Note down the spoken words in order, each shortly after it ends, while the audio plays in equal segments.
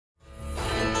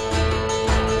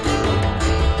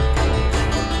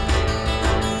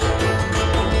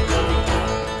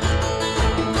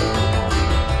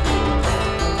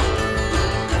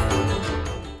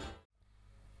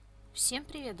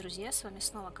друзья, с вами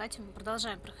снова Катя. Мы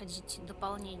продолжаем проходить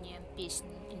дополнение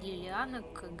песни Лелиана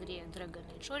к игре Dragon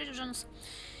Age Origins.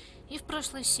 И в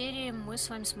прошлой серии мы с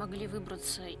вами смогли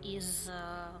выбраться из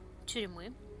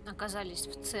тюрьмы, оказались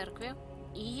в церкви,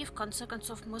 и в конце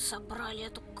концов мы собрали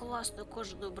эту классную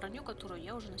кожаную броню, которую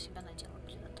я уже на себя надела.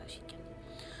 Блин, это офигенно.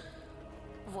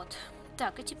 Вот.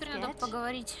 Так, и теперь надо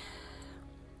поговорить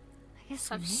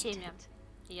со всеми,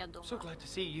 я думаю. So glad to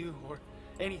see you or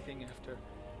anything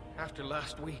after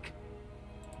last week.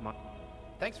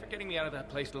 Thanks for getting me out of that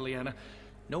place, Leliana.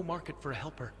 No market for a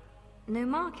helper. No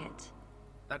market?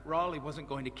 That Raleigh wasn't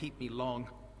going to keep me long.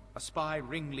 A spy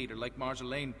ringleader like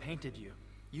Marjolaine painted you.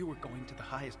 You were going to the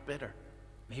highest bidder.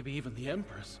 Maybe even the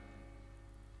Empress.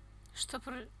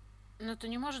 Но это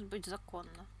не может быть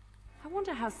законно. I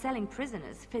wonder how selling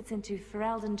prisoners fits into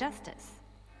Ferelden justice.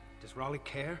 Does Raleigh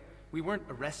care? We weren't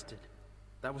arrested.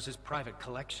 That was his private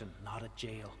collection, not a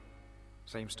jail.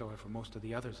 Same story for most of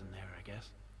the others in there, I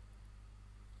guess.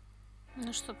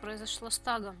 Ну что произошло с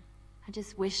Тагом? I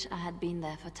just wish I had been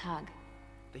there for Tug.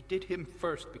 They did him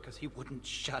first because he wouldn't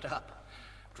shut up.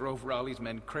 Drove Raleigh's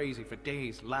men crazy for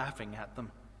days, laughing at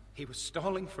them. He was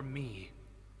stalling for me.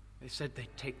 They said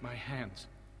they'd take my hands.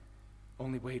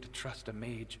 Only way to trust a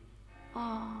mage.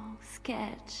 Oh,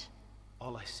 sketch.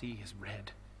 All I see is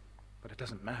red. But it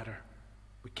doesn't matter.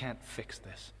 We can't fix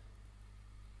this.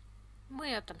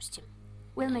 Мы отомстим.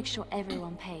 We'll make sure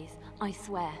everyone pays, I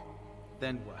swear.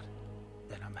 Then what?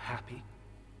 Then I'm happy?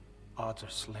 Odds are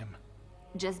slim.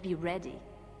 Just be ready.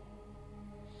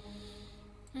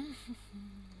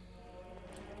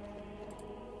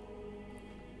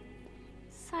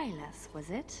 Silas, was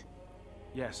it?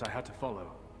 Yes, I had to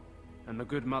follow. And the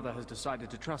good mother has decided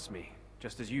to trust me,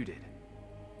 just as you did.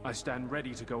 I stand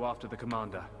ready to go after the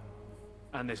commander.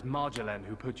 And this Marjolaine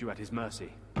who put you at his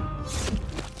mercy.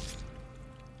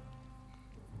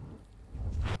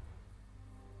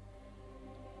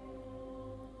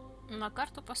 На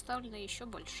карту поставлено еще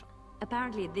больше.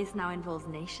 Apparently this now involves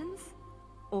nations?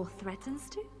 Or threatens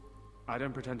to? I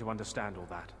don't pretend to understand all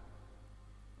that.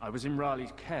 I was in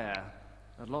Raleigh's care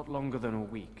a lot longer than a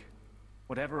week.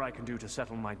 Whatever I can do to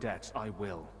settle my debts, I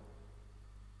will.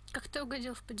 Как ты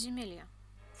угодил в подземелье?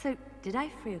 So, did I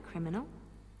free a criminal?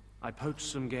 I poached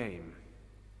some game.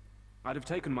 I'd have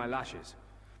taken my lashes,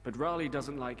 but Raleigh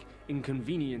doesn't like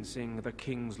inconveniencing the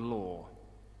king's law.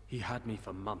 He had me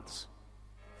for months.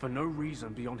 For no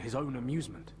reason beyond his own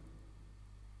amusement.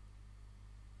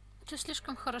 Ты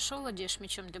слишком хорошо владеешь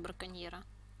мечом для браконьера.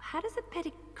 How does a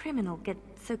petty criminal get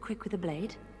so quick with a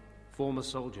blade? Former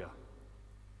soldier.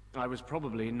 I was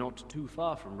probably not too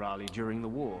far from Raleigh during the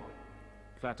war.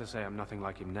 Glad to say I'm nothing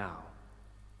like him now.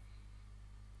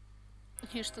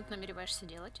 И что ты намереваешься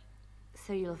делать?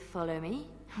 So you'll follow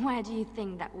me? Where do you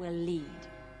think that will lead?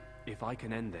 If I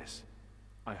can end this,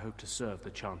 I hope to serve the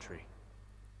Chantry.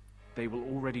 They will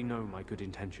already know my good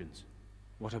intentions.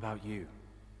 What about you?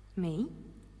 Me?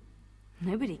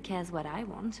 Nobody cares what I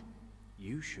want.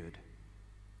 You should.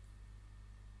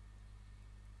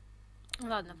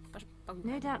 Ладно,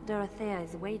 No doubt Dorothea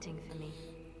is waiting for me.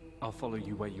 I'll follow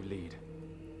you where you lead.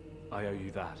 I owe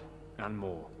you that, and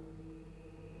more.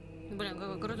 Блин,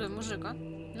 какой крутой мужик, а?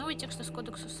 Новый текст из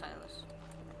кодекса Сайлас.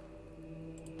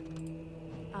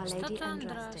 Our Lady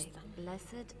Andraste,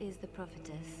 blessed is the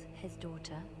prophetess, his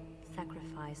daughter,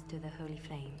 sacrificed to the holy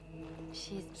flame.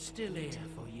 She's still here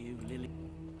for you, Lily.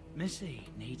 Missy,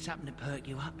 need something to perk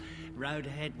you up. Road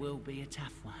ahead will be a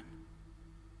tough one.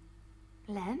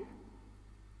 Lem?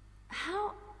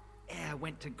 How? Yeah, I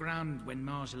went to ground when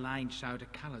Marjolaine showed her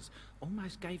colours.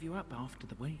 Almost gave you up after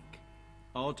the week.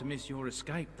 Hard to miss your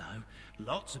escape, though.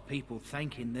 Lots of people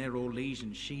thanking their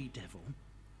Orlesian she-devil.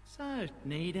 So,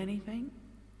 need anything?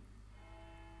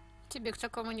 Тебе к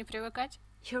такому не привыкать?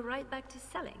 You're right back to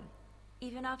selling,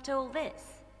 even after all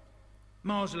this.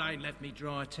 Marjolaine left me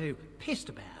dry too. Pissed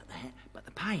about that, but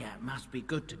the payout must be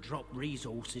good to drop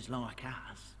resources like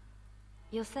us.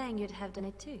 You're saying you'd have done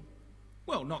it too?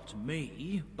 Well, not to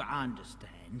me, but I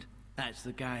understand. That's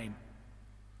the game.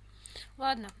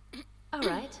 Ладно. All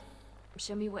right.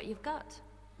 Show me what you've got.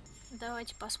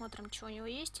 Давайте посмотрим, что у него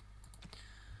есть.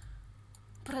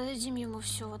 Продадим ему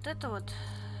все вот это вот.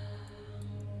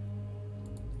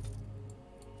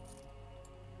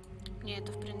 Мне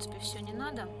это, в принципе, все не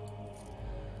надо.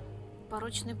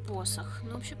 Порочный посох.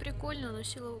 Ну, вообще прикольно, но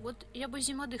сила... Вот я бы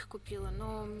зимодых купила,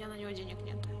 но у меня на него денег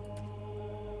нет.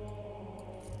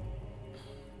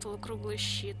 Полукруглый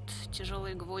щит,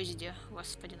 тяжелые гвозди.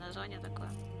 Господи, название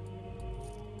такое.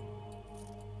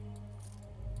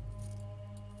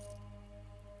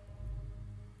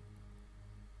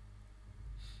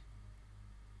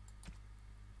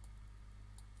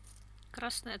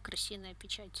 Красная крысиная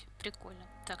печать. Прикольно.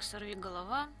 Так, сорви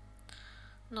голова.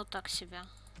 Ну так себя.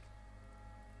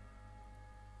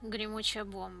 Гремучая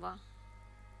бомба.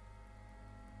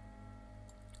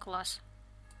 Класс.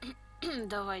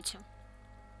 Давайте.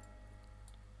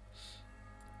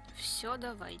 Все,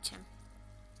 давайте.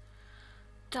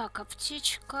 Так,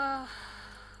 аптечка.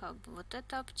 Вот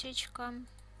эта аптечка.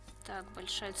 Так,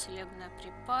 большая целебная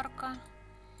припарка.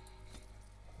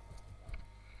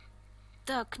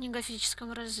 Так, книга о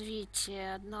физическом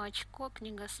развитии. 1 очко,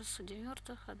 книга о сосуде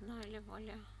мертвых, 1 или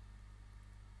более.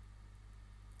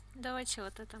 Давайте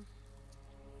вот это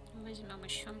возьмем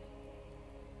еще.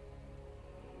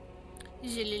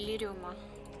 Зелье лириума.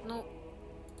 Ну,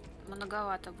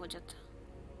 многовато будет.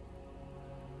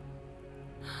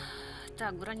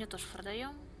 Так, броню тоже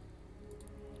продаем.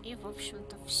 И, в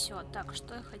общем-то, все. Так,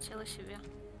 что я хотела себе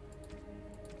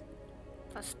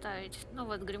поставить? Ну,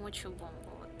 вот гремучую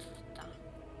бомбу. Вот, да.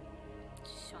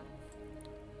 Все.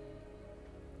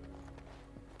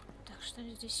 Так, что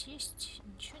здесь есть?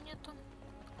 Ничего нету.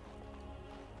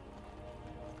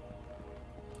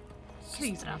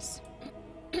 Please, miss.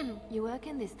 You work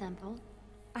in this temple?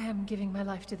 I am giving my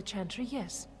life to the chantry,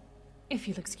 yes. If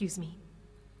you'll excuse me.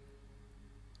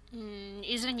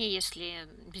 Извини, если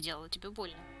сделала тебе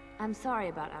больно. I'm sorry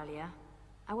about earlier.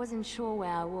 I wasn't sure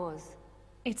where I was.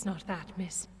 It's not that,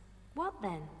 miss. What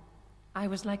then? I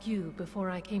was like you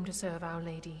before I came to serve Our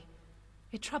Lady.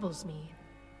 It troubles me.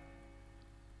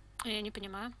 Я не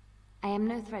понимаю. I am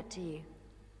no threat to you.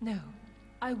 No,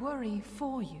 I worry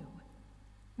for you.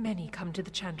 Many come to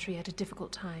the chantry at a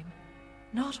difficult time.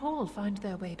 Not all find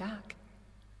their way back.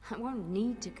 I won't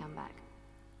need to come back.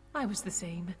 I was the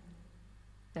same.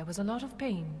 There was a lot of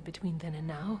pain between then and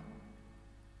now.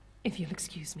 If you'll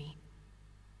excuse me.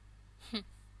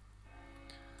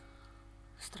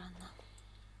 Странно.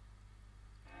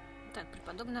 Так,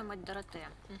 преподобная мать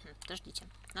Доротея. Подождите.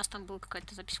 У нас там была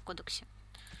какая-то запись в кодексе.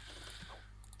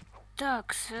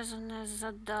 Так, связанное с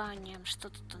заданием. Что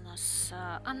тут у нас?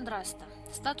 Андраста.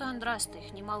 Статуя Андраста.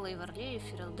 Их немало и в Орле, и в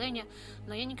Ферелдене.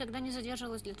 Но я никогда не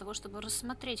задерживалась для того, чтобы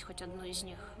рассмотреть хоть одну из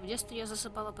них. В детстве я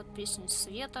засыпала под песнь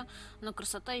света, но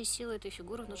красота и сила этой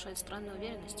фигуры внушают странную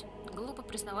уверенность. Глупо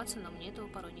признаваться, но мне этого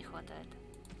порой не хватает.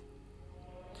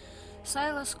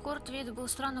 Сайлас Кортвейд был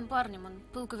странным парнем. Он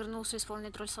пылко вернулся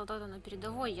исполнять роль солдата на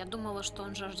передовой. Я думала, что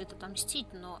он жаждет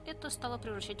отомстить, но это стало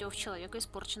превращать его в человека,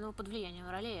 испорченного под влиянием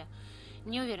Ролея.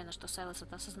 Не уверена, что Сайлас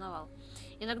это осознавал.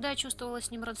 Иногда я чувствовала с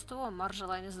ним родство.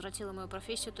 Маржелайн извратила мою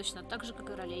профессию точно так же,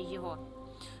 как и Ролей его.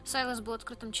 Сайлас был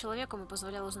открытым человеком и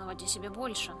позволял узнавать о себе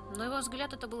больше, но его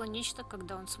взгляд это было нечто,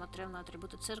 когда он смотрел на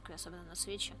атрибуты церкви, особенно на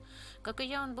свечи. Как и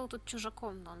я, он был тут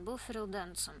чужаком, но он был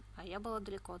ферелденцем, а я была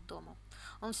далеко от дома.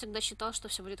 Он всегда считал, что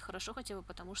все будет хорошо, хотя бы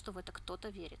потому, что в это кто-то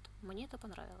верит. Мне это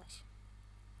понравилось.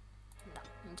 Да,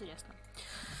 интересно.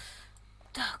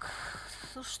 Так,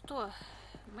 ну что,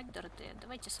 мать Доротея,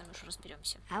 давайте сами уж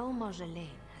разберемся. Our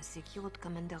Marjolaine has secured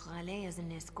Commander Raleigh as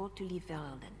an escort to leave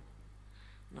Ferelden.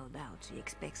 No doubt she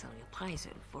expects a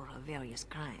reprisal for her various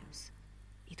crimes.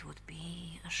 It would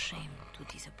be a shame to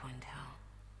disappoint her.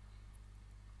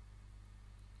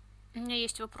 У меня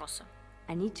есть вопросы.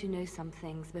 I need to know some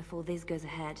things before this goes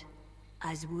ahead.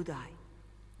 As would I.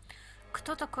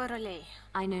 Кто такой Ролей?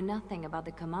 I know nothing about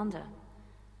the commander,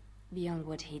 beyond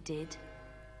what he did.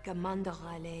 Commander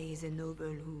Raleigh is a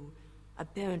noble who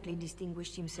apparently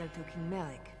distinguished himself to King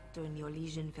Merrick during the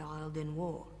Orlesian-Ferelden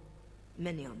War.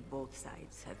 Many on both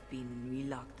sides have been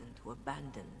reluctant to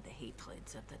abandon the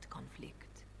hatreds of that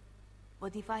conflict.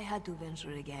 But if I had to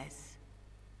venture a guess,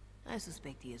 I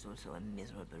suspect he is also a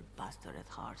miserable bastard at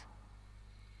heart.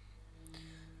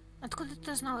 Откуда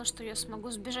ты знала, что я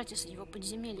смогу сбежать из его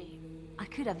подземелий? I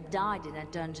could have died in a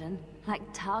dungeon, like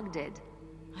Targ did.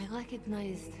 I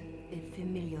recognized a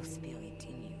familiar spirit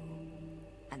in you,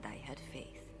 and I had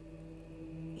faith.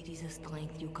 It is a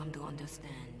strength you come to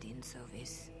understand in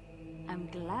service. I'm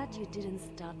glad you didn't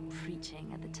start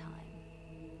preaching at the time.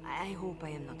 I hope I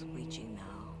am not preaching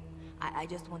now. I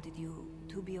just wanted you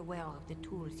to be aware of the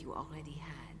tools you already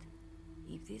had.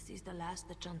 If this is the last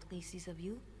the Chantry sees of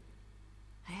you,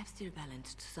 I have still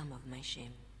balanced some of my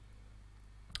shame.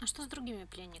 А что с другими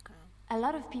пленниками? A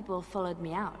lot of people followed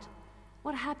me out.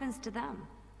 What happens to them?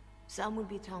 Some will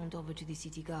be turned over to the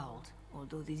city guard,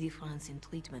 although the difference in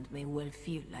treatment may well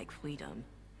feel like freedom.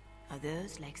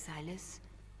 Others, like Silas,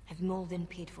 have more than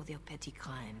paid for their petty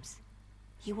crimes.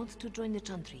 He wants to join the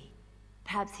Chantry.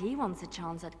 Perhaps he wants a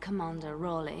chance at Commander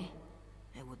Raleigh.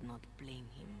 I would not blame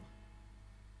him.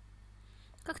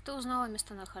 Как ты узнала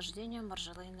местонахождение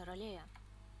Маржелейна Ролея?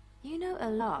 You know a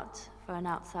lot for an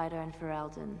outsider in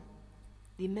Ferelden.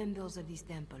 The members of this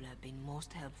temple have been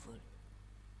most helpful.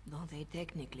 though they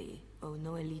technically owe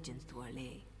no allegiance to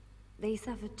Orlais. They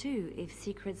suffer too if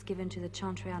secrets given to the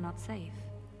Chantry are not safe.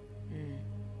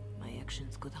 My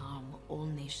actions could harm all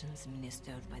nations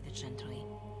ministered by the Chantry.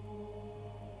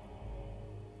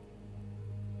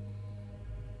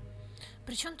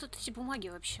 При чем тут эти бумаги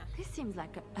вообще? This seems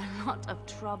like a lot of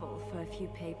trouble for a few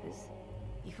papers.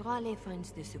 If Raleigh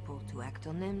finds the support to act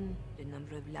on them, the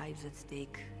number of lives at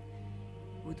stake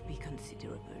would be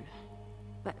considerable.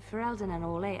 But Ferelden and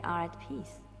Orlais are at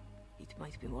peace. It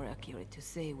might be more accurate to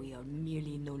say we are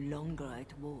merely no longer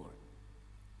at war.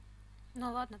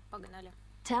 Ну ладно, погнали.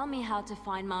 Tell me how to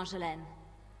find Marjolaine.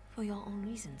 For your own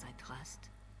reasons, I trust.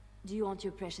 Do you want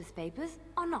your precious papers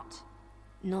or not?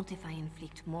 Not if I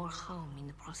inflict more harm in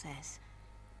the process.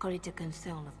 Call it a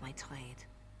concern of my trade.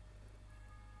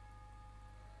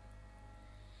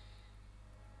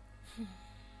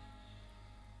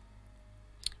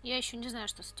 Я еще не знаю,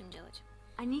 что с этим делать.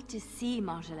 I need to see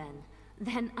Marjolaine.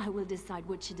 Then I will decide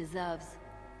what she deserves.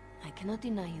 I cannot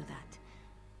deny you that.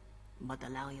 But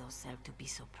allow yourself to be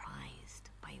surprised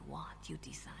by what you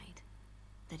decide.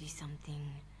 That is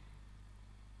something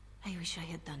I wish I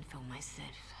had done for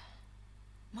myself.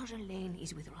 Marjolaine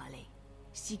is with Raleigh,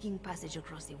 seeking passage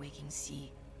across the waking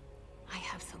sea. I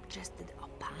have suggested a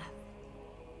path.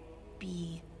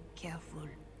 Be careful.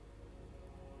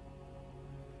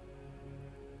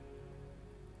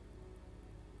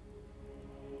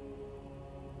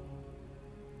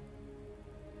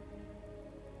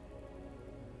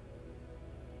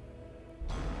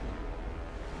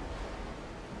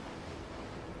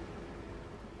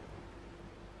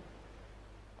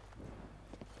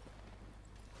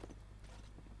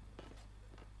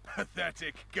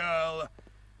 Pathetic girl.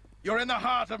 You're in the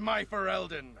heart of my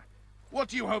Ferelden. What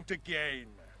do you hope to gain?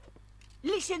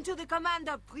 Listen to the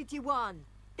commander, pretty one.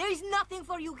 There is nothing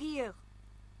for you here.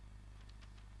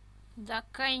 Да,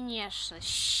 конечно,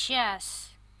 сейчас.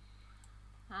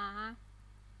 Ага.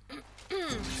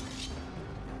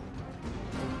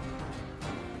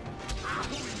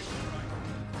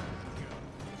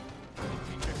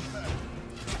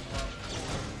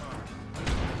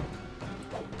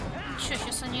 Чё,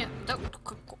 сейчас они... Да,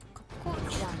 какого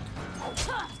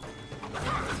чёрта?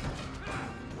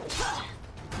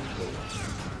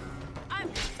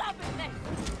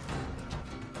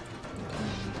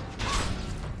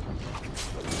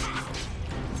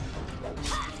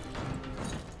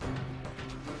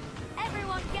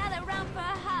 Everyone gather round for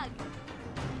a hug.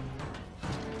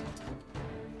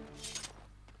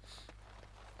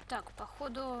 Так,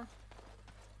 походу...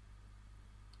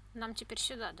 Нам теперь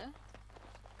сюда, да?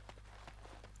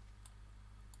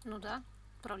 Ну да,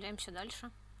 отправляемся дальше.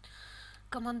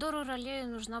 Командору Ролею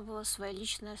нужна была своя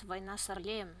личная война с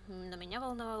Орлеем, но меня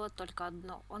волновало только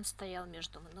одно. Он стоял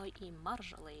между мной и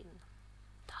Маржолейн.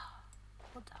 Да,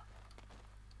 вот да.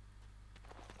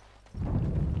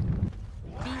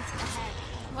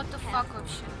 What the fuck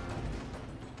вообще?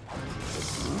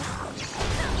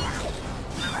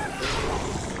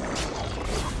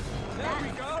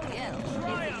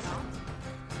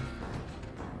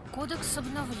 Кодекс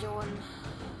обновлен.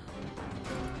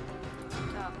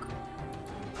 Так.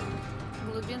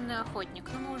 Глубинный охотник.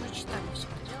 Ну, мы уже читали все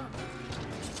это дело.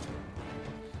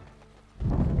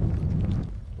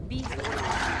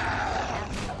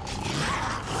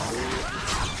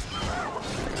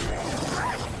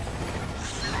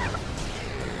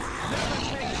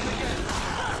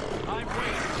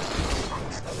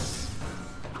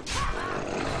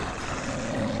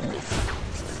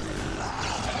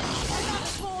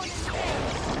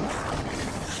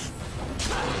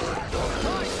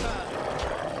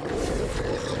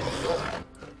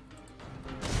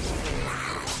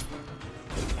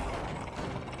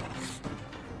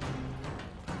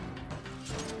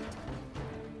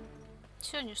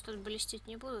 Все, они что-то блестеть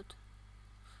не будут?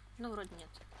 Ну, вроде нет.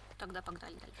 Тогда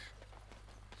погнали дальше.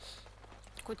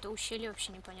 Какое-то ущелье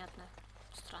вообще непонятное.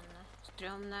 Странное.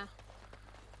 Стрёмное.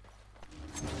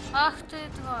 Ах ты,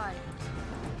 тварь!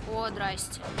 О,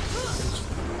 здрасте.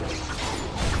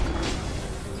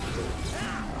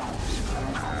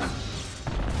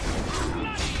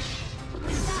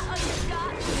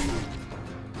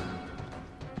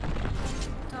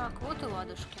 Так, вот и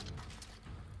ладушки.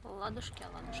 Ладушки,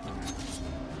 ладушки.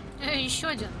 Еще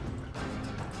один.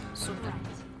 Супер.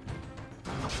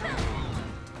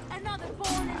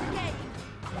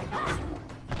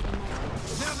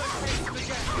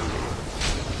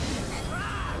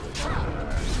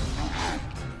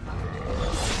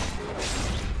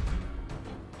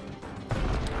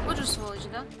 Вот же сволочь,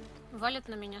 да? Валит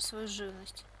на меня свою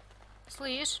живность.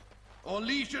 Слышь?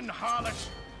 Orlesian harlot,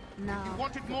 Now, You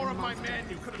wanted the more of my monster men,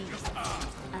 you could have beast just asked.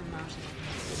 and Marshall.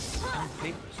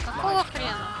 Какого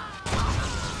хрена?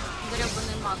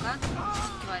 Грёбаный маг, а?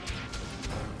 Тварь.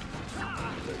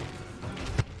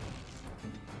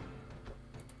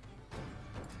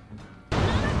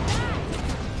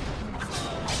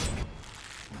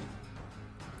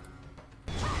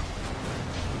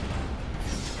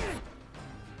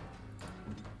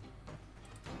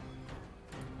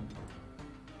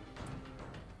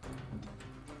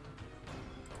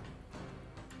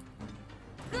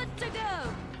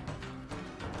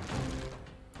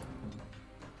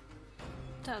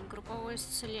 Так, групповое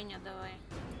исцеление давай.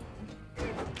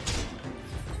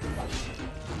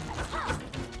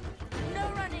 No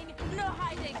running, no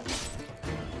hiding.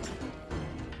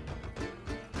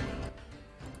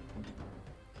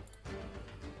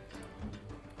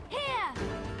 Here.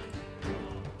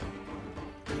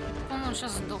 По-моему, он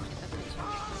сейчас сдохнет опять.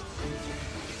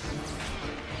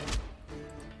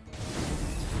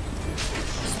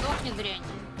 Сдохни, дрянь.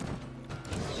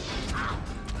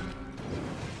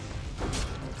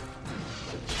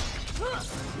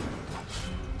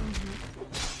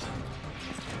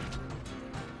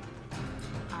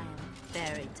 I am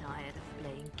very tired of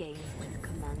playing games with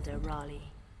Commander Raleigh.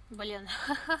 Блин,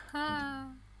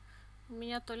 у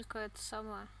меня только это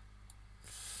самое.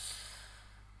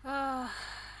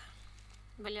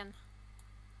 Блин.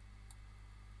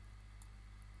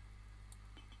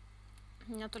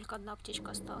 У меня только одна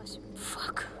аптечка осталась.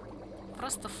 Фак.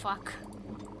 Просто фак.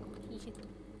 Блин.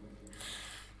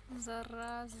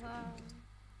 Зараза.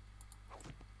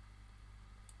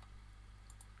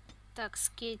 Так,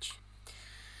 скетч.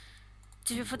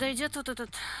 Тебе подойдет вот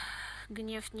этот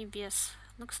гнев небес?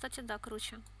 Ну, кстати, да,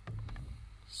 круче.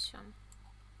 Все.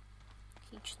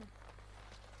 Отлично.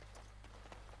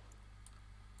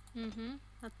 Угу.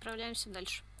 Отправляемся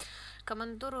дальше.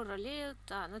 Командору Ролею.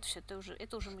 Да, ну это все,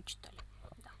 это уже мы читали.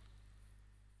 Да.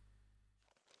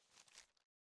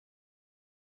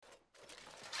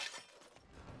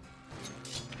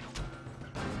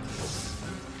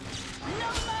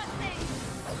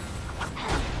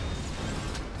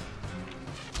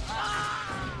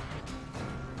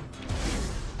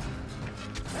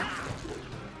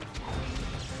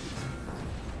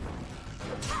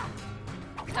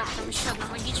 Так, там еще одна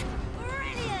магичка.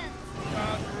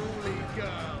 Unruly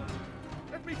girl.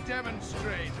 Let me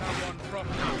demonstrate how one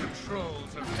properly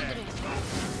controls a pet.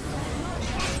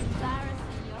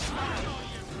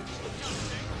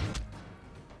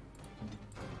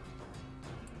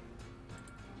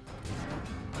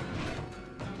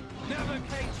 Never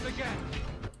caged again.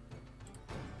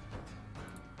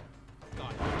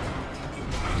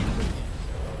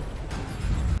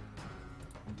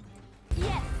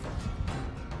 Yes.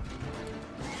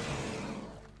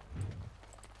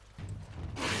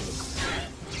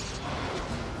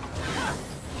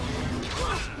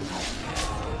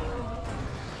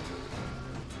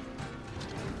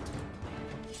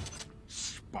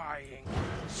 Spying.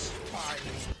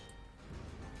 Spying.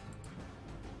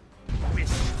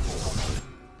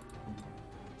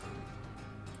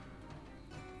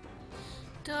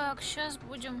 Так, сейчас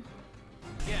будем.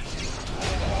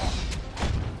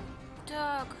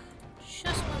 Так,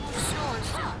 сейчас мы все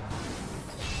сделаем.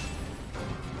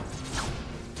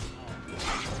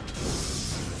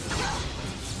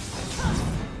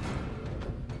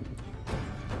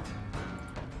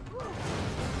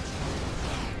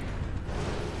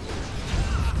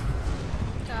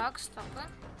 Так, стопы.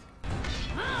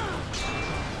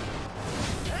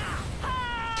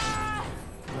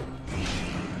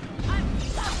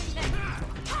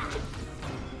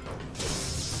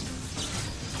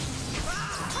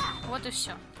 Вот и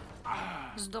все.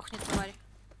 Сдохни, тварь.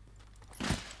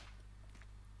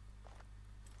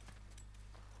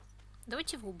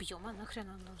 Давайте его убьем, а нахрен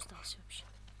он нам сдался вообще?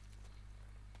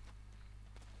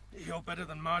 You're better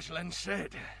than Marshall N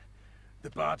said. The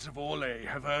bards of Orlais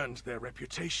have earned their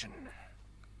reputation.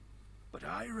 But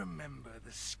I remember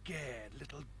the scared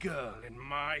little girl in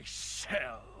my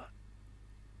cell.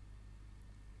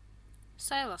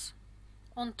 Сайлас,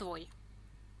 он твой.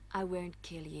 I won't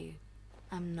kill you.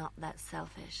 I'm not that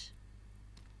selfish.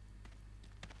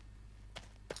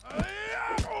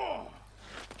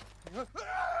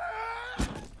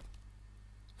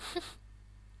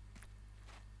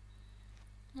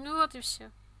 Ну вот и все.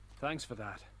 Thanks for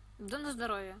that. Да на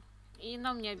здоровье. И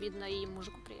нам не обидно, и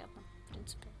мужику приятно, в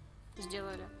принципе.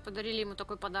 Сделали. Подарили ему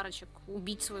такой подарочек.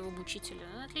 Убить своего мучителя.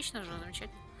 Ну, отлично же,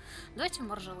 замечательно. Давайте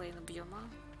Маржалейна бьем, а?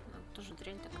 Ну, тоже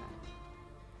дрянь такая.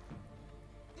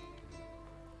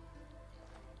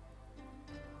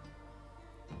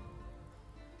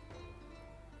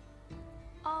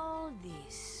 All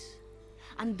this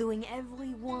undoing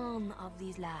every one of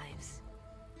these lives.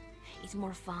 It's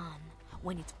more fun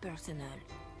when it's personal.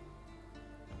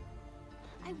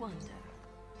 I wonder,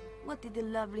 what did the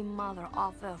lovely mother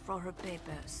offer for her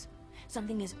papers?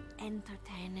 Something as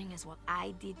entertaining as what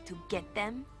I did to get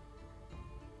them?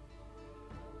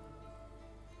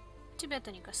 Тебя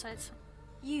это не касается.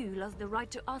 You lost the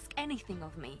right to ask anything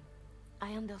of me.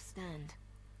 I understand.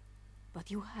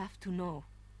 But you have to know.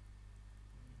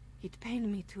 It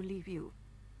pained me to leave you.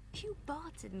 You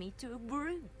bartered me to a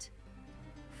brute.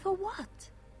 For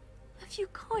what? A few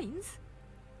coins?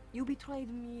 You betrayed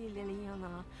me,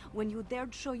 Leliana, when you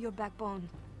dared show your backbone.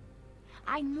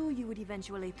 I knew you would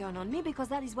eventually turn on me because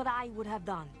that is what I would have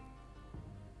done.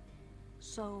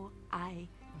 So I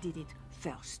did it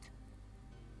first.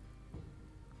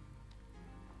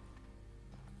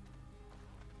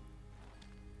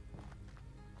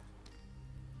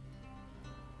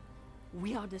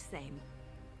 We are the same.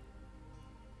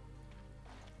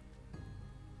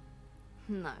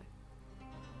 No.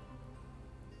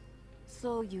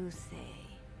 So you say,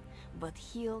 but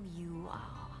here you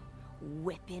are,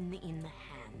 weapon in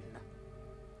hand.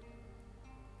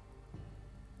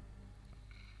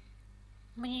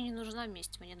 Мне не нужна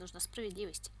месть, мне нужна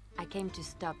справедливость. I came to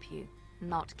stop you,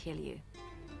 not kill you.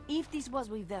 If this was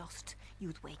reversed,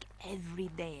 you'd wake every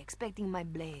day expecting my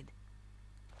blade.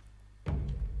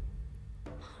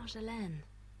 Marjolaine,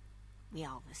 we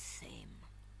are the same.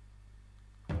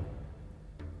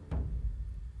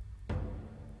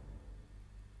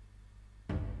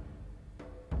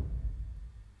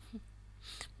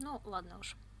 Ну, ладно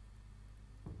уж.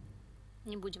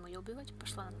 Не будем ее убивать,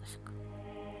 пошла она нафиг.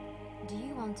 Do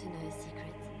you want to know a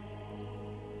secret?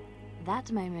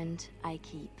 That moment I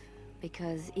keep,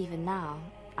 because even now,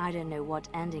 I don't know what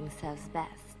ending serves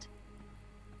best.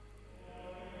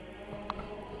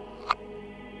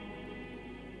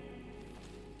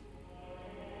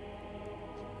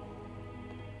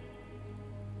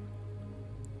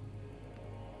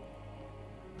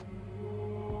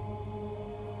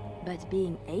 But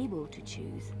being able to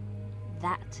choose,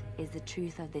 that is the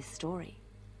truth of this story.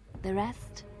 The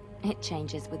rest, it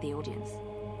changes with the audience.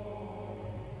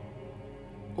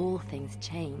 All things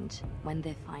change when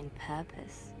they find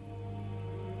purpose.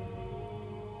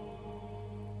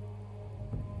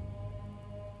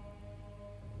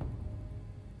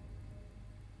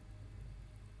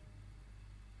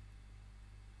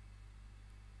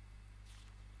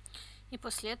 И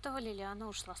после этого Лелиана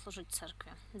ушла служить в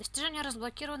церкви. Достижение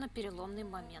разблокировано, переломный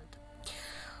момент.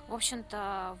 В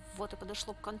общем-то, вот и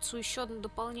подошло к концу еще одно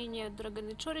дополнение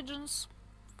Dragon Age Origins.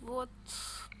 Вот.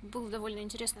 Было довольно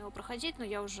интересно его проходить, но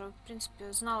я уже, в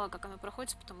принципе, знала, как оно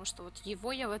проходит, потому что вот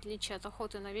его я, в отличие от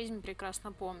Охоты на ведьм,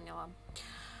 прекрасно помнила.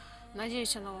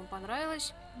 Надеюсь, оно вам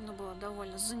понравилось. Оно было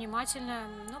довольно занимательное,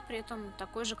 но при этом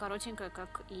такое же коротенькое,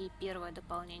 как и первое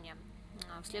дополнение.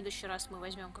 В следующий раз мы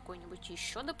возьмем какое-нибудь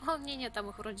еще дополнение. Там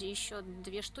их вроде еще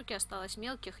 2 штуки осталось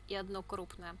мелких и 1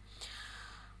 крупное.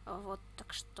 Вот,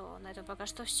 так что на этом пока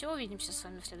что все. Увидимся с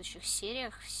вами в следующих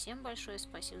сериях. Всем большое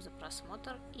спасибо за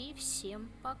просмотр и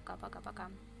всем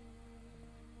пока-пока-пока.